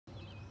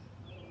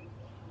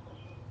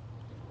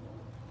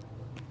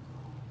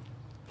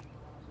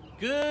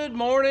Good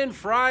morning,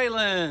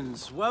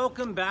 Frylands.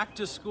 Welcome back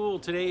to school.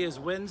 Today is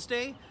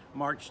Wednesday,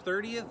 March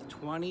 30th,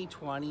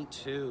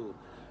 2022.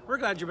 We're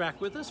glad you're back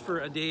with us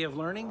for a day of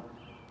learning.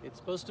 It's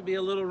supposed to be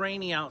a little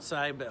rainy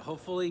outside, but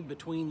hopefully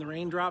between the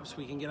raindrops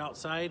we can get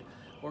outside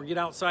or get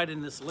outside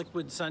in this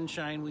liquid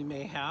sunshine we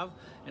may have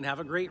and have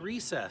a great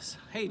recess.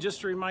 Hey,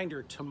 just a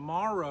reminder,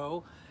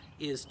 tomorrow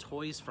is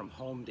Toys from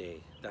Home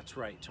Day. That's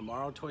right,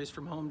 tomorrow Toys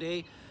from Home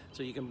Day.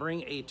 So you can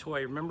bring a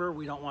toy. Remember,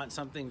 we don't want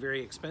something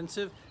very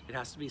expensive. It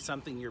has to be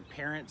something your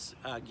parents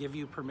give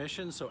you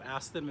permission. So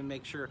ask them and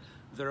make sure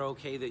they're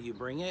okay that you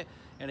bring it.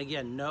 And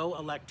again, no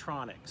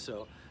electronics.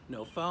 So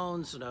no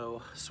phones,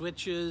 no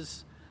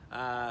switches,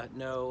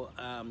 no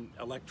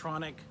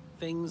electronic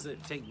things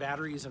that take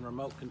batteries and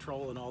remote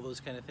control and all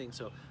those kind of things.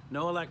 So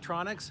no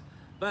electronics,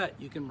 but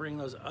you can bring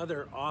those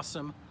other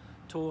awesome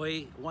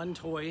one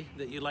toy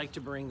that you like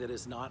to bring that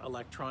is not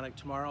electronic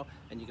tomorrow,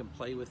 and you can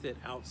play with it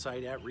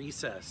outside at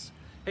recess.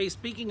 Hey,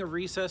 speaking of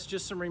recess,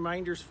 just some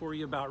reminders for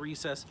you about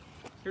recess.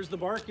 Here's the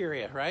bark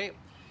area, right?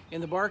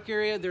 In the bark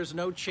area, there's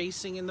no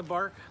chasing in the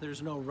bark,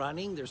 there's no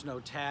running, there's no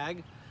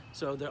tag.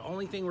 So the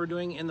only thing we're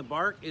doing in the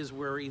bark is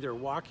we're either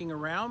walking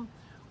around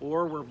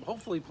or we're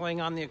hopefully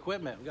playing on the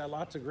equipment. We've got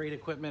lots of great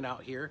equipment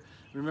out here.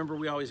 Remember,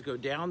 we always go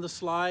down the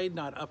slide,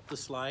 not up the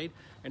slide.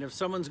 And if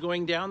someone's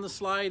going down the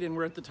slide and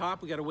we're at the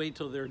top, we gotta wait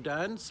till they're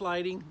done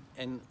sliding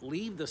and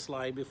leave the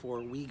slide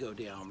before we go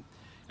down.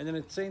 And then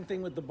it's the same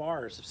thing with the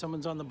bars. If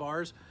someone's on the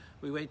bars,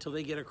 we wait till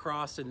they get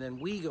across and then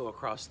we go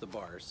across the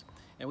bars.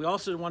 And we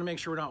also wanna make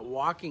sure we're not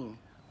walking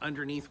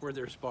underneath where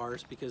there's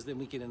bars, because then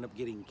we can end up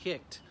getting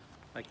kicked,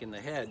 like in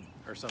the head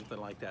or something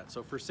like that.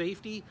 So for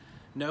safety,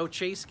 no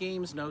chase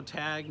games, no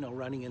tag, no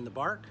running in the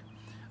bark.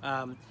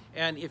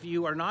 And if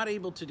you are not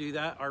able to do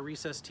that, our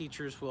recess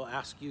teachers will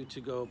ask you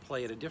to go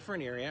play at a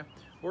different area,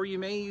 or you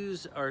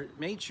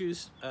may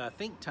choose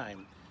think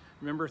time.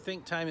 Remember,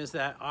 think time is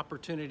that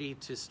opportunity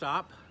to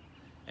stop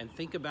and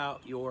think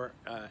about your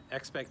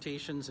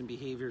expectations and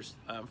behaviors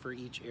for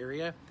each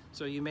area.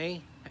 So you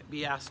may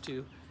be asked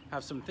to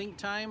have some think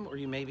time, or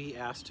you may be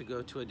asked to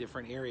go to a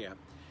different area.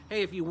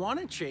 Hey, if you want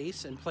to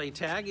chase and play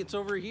tag, it's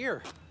over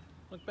here.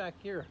 Look back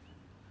here.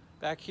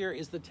 Back here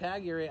is the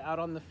tag area out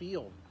on the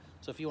field.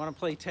 So if you want to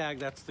play tag,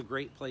 that's the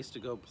great place to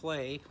go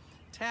play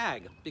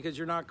tag, because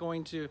you're not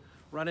going to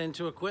run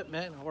into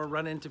equipment or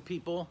run into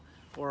people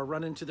or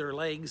run into their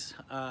legs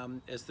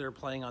as they're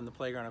playing on the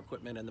playground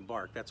equipment in the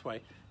bark. That's why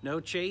no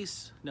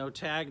chase, no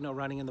tag, no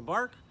running in the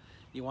bark.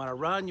 You want to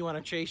run, you want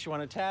to chase, you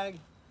want to tag,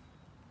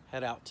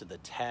 head out to the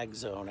tag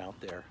zone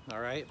out there, all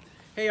right?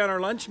 Hey, on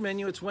our lunch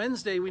menu, it's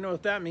Wednesday. We know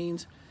what that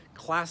means.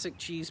 Classic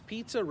cheese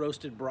pizza,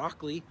 roasted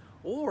broccoli,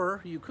 or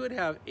you could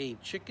have a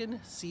chicken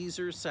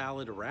Caesar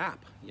salad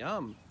wrap.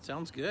 Yum,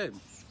 sounds good.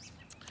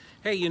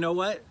 Hey, you know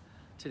what?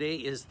 Today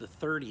is the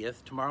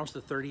 30th, tomorrow's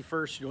the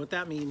 31st. You know what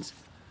that means?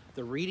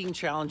 The reading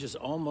challenge is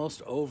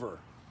almost over,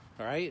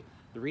 all right?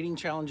 The reading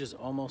challenge is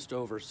almost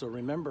over. So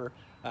remember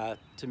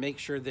to make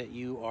sure that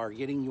you are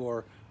getting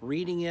your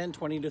reading in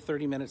 20 to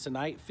 30 minutes a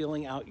night,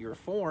 filling out your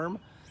form,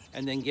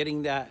 and then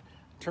getting that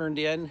turned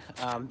in.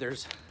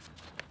 There's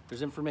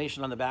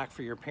information on the back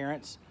for your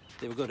parents.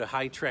 They will go to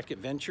High Trek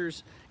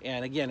Adventures.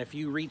 And again, if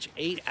you reach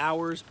 8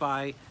 hours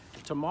by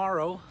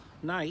tomorrow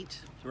night,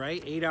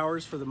 right? 8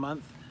 hours for the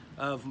month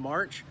of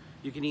March,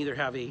 you can either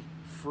have a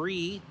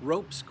free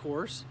ropes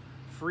course,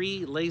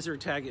 free laser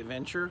tag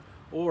adventure,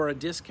 or a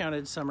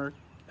discounted summer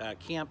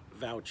camp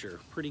voucher.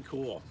 Pretty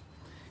cool.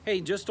 Hey,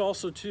 just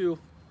also too,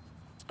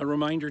 a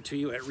reminder to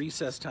you at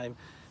recess time,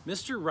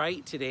 Mr.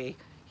 Wright today,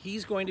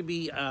 he's going to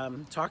be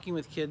talking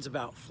with kids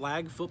about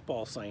flag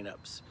football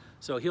signups.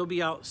 So he'll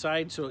be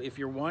outside, so if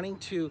you're wanting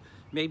to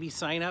maybe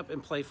sign up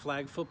and play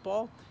flag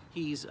football,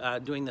 he's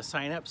doing the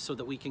signups so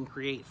that we can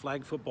create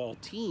flag football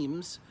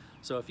teams.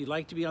 So if you'd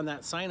like to be on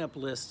that sign-up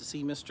list,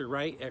 see Mr.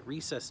 Wright at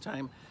recess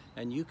time,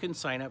 and you can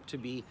sign up to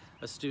be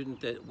a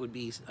student that would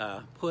be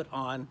put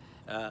on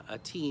a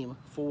team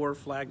for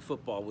flag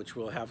football, which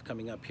we'll have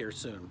coming up here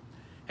soon.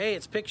 Hey,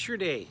 it's picture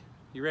day.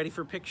 You ready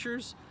for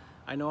pictures?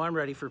 I know I'm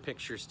ready for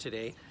pictures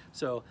today,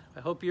 so I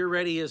hope you're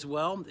ready as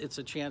well. It's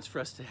a chance for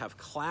us to have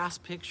class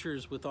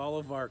pictures with all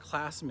of our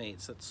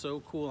classmates. That's so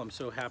cool. I'm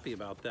so happy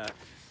about that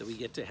we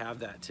get to have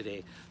that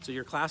today. So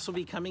your class will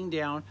be coming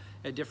down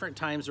at different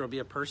times. There will be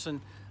a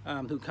person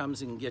who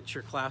comes and gets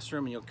your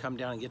classroom, and you'll come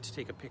down and get to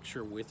take a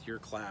picture with your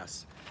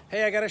class.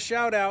 Hey, I got a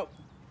shout out.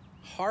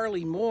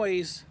 Harley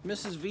Moyes,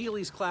 Mrs.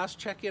 Veely's class,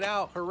 check it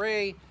out.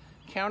 Hooray,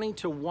 counting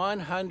to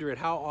 100.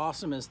 How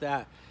awesome is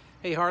that?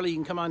 Hey, Harley, you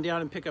can come on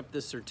down and pick up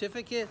this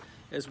certificate,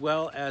 as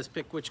well as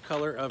pick which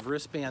color of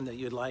wristband that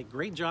you'd like.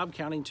 Great job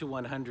counting to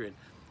 100.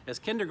 As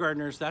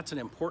kindergartners, that's an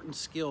important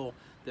skill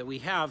that we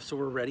have, so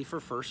we're ready for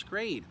first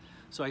grade.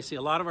 So I see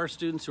a lot of our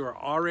students who are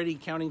already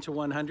counting to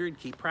 100.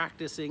 Keep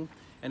practicing.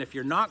 And if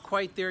you're not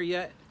quite there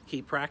yet,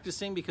 keep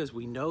practicing, because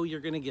we know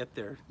you're gonna get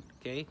there,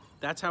 okay?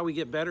 That's how we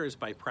get better, is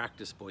by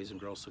practice, boys and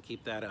girls, so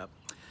keep that up.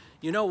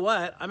 You know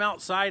what? I'm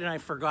outside and I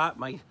forgot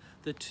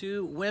the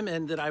two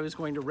women that I was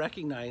going to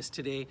recognize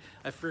today.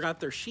 I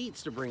forgot their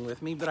sheets to bring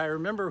with me, but I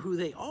remember who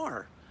they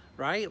are,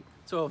 right?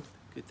 So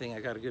good thing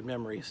I got a good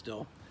memory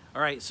still.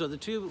 All right, so the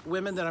two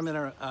women that I'm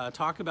going to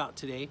talk about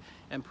today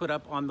and put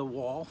up on the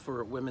wall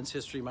for Women's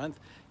History Month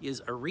is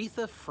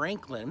Aretha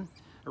Franklin.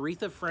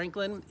 Aretha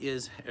Franklin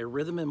is a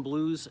rhythm and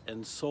blues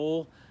and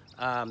soul,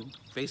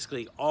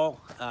 basically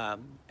all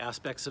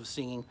aspects of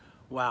singing.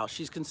 Wow,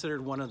 she's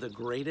considered one of the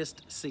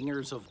greatest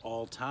singers of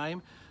all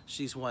time.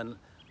 She's won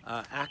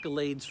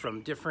accolades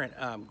from different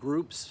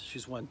groups.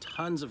 She's won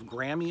tons of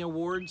Grammy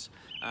Awards.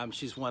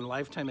 She's won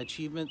Lifetime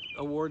Achievement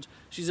Awards.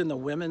 She's in the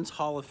Women's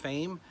Hall of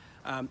Fame.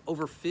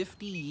 Over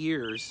 50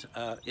 years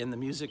in the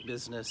music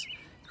business,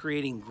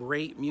 creating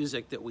great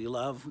music that we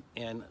love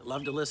and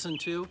love to listen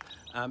to,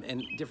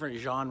 and different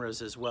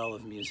genres as well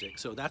of music.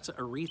 So that's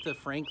Aretha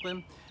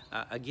Franklin.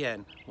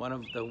 Again, one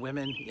of the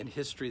women in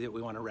history that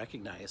we want to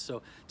recognize.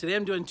 So today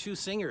I'm doing two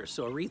singers.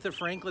 So Aretha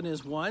Franklin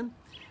is one,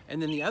 and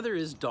then the other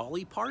is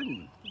Dolly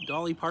Parton.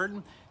 Dolly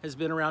Parton has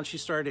been around. She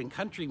started in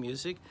country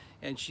music,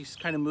 and she's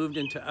kind of moved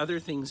into other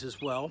things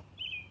as well.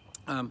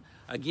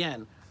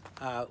 Again,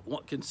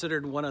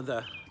 considered one of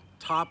the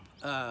top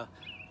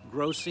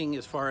grossing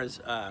as far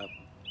as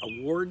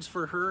awards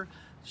for her.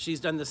 She's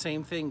done the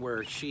same thing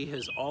where she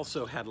has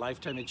also had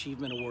Lifetime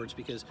Achievement Awards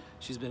because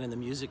she's been in the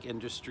music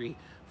industry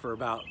for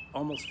about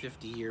almost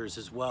 50 years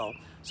as well.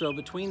 So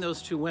between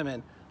those two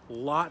women,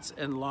 lots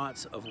and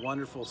lots of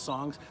wonderful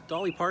songs.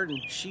 Dolly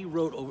Parton, she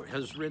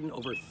has written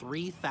over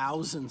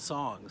 3,000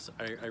 songs.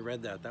 I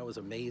read that. That was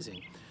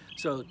amazing.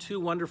 So two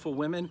wonderful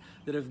women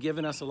that have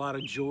given us a lot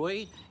of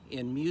joy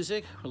in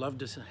music. We love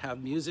to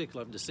have music,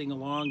 love to sing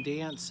along,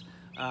 dance.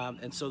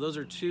 And so those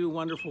are two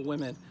wonderful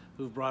women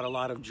who've brought a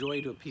lot of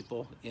joy to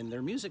people in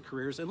their music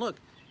careers. And look,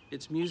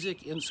 it's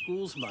Music in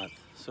Schools Month.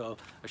 So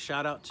a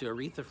shout out to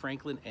Aretha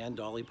Franklin and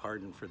Dolly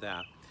Parton for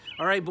that.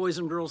 All right, boys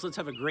and girls, let's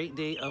have a great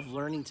day of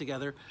learning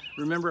together.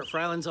 Remember, at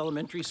Frylands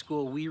Elementary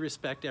School, we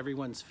respect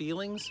everyone's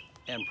feelings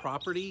and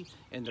property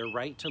and their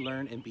right to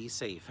learn and be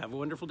safe. Have a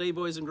wonderful day,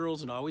 boys and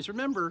girls, and always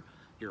remember,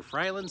 your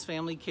Frylands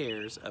family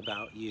cares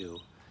about you.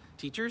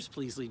 Teachers,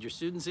 please lead your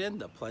students in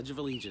the Pledge of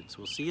Allegiance.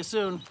 We'll see you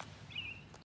soon.